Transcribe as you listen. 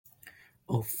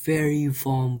A very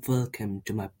warm welcome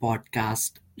to my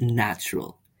podcast,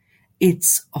 Natural.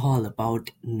 It's all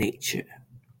about nature.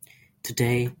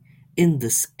 Today, in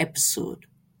this episode,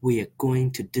 we are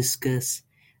going to discuss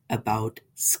about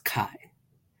sky.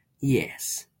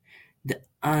 Yes, the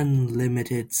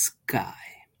unlimited sky.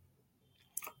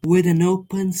 With an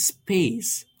open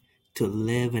space to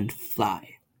live and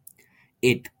fly,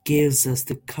 it gives us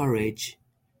the courage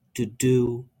to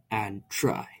do and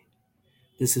try.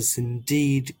 This is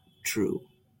indeed true.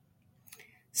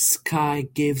 Sky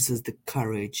gives us the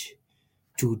courage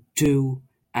to do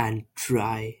and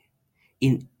try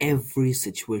in every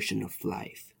situation of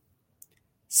life.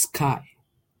 Sky,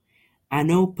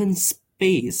 an open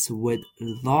space with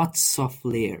lots of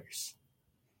layers,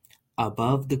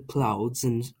 above the clouds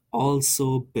and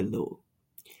also below,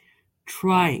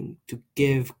 trying to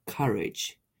give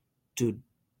courage to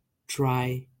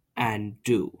try and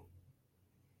do.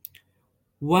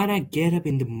 When I get up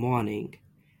in the morning,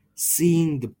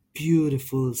 seeing the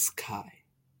beautiful sky,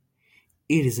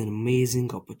 it is an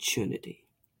amazing opportunity.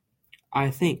 I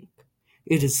think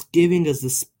it is giving us the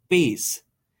space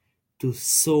to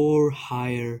soar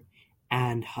higher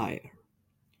and higher.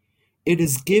 It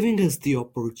is giving us the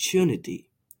opportunity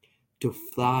to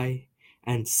fly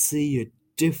and see a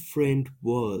different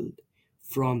world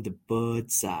from the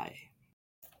bird's eye.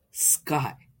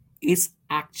 Sky is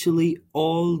actually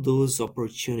all those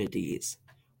opportunities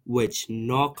which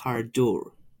knock our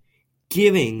door,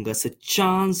 giving us a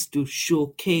chance to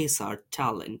showcase our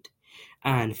talent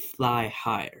and fly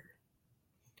higher,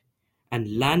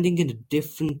 and landing in a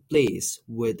different place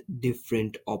with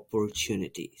different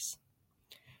opportunities.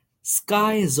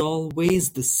 Sky is always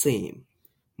the same,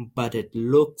 but it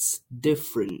looks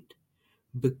different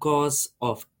because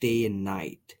of day and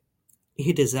night.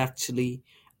 It is actually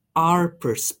our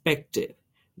perspective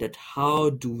that how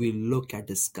do we look at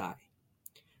the sky.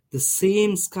 The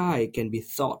same sky can be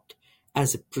thought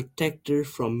as a protector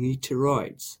from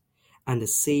meteoroids, and the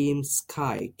same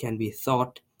sky can be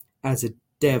thought as a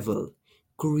devil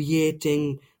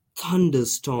creating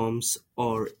thunderstorms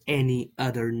or any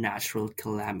other natural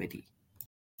calamity.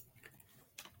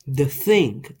 The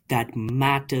thing that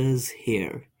matters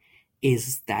here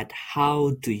is that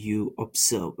how do you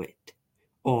observe it,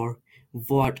 or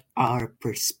what our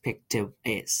perspective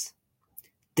is.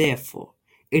 Therefore,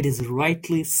 it is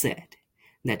rightly said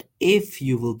that if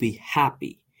you will be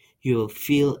happy, you will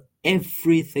feel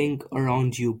everything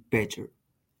around you better.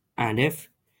 And if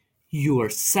you are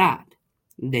sad,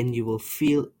 then you will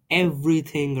feel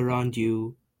everything around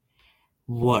you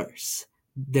worse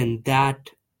than that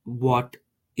what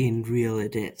in real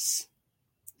it is.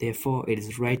 Therefore, it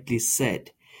is rightly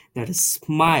said that a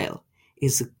smile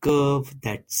is a curve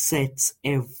that sets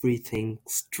everything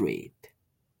straight.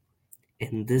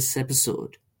 In this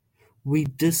episode, we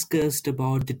discussed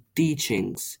about the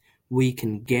teachings we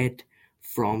can get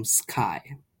from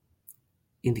sky.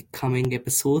 In the coming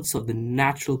episodes of the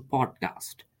Natural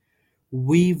Podcast,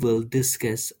 we will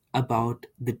discuss about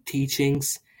the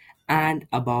teachings and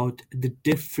about the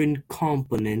different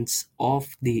components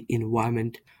of the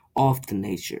environment of the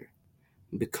nature,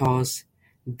 because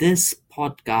this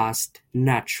podcast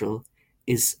Natural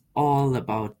is all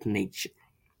about nature.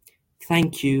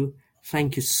 Thank you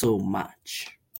so much.